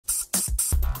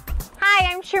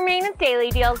Hi, I'm Charmaine with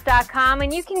DailyDeals.com,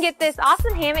 and you can get this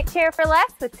awesome hammock chair for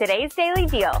less with today's Daily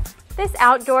Deal. This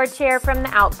outdoor chair from the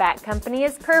Outback Company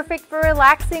is perfect for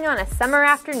relaxing on a summer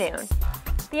afternoon.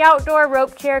 The outdoor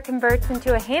rope chair converts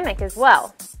into a hammock as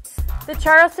well. The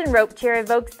Charleston rope chair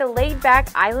evokes the laid-back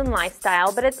island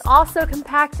lifestyle, but it's also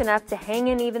compact enough to hang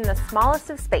in even the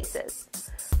smallest of spaces.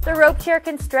 The rope chair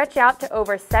can stretch out to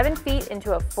over 7 feet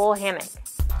into a full hammock.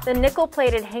 The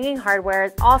nickel-plated hanging hardware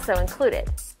is also included.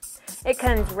 It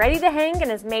comes ready to hang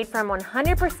and is made from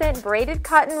 100% braided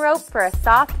cotton rope for a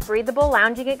soft, breathable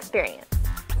lounging experience.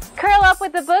 Curl up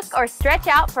with a book or stretch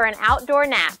out for an outdoor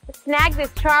nap. Snag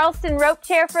this Charleston rope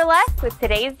chair for less with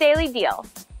today's Daily Deal.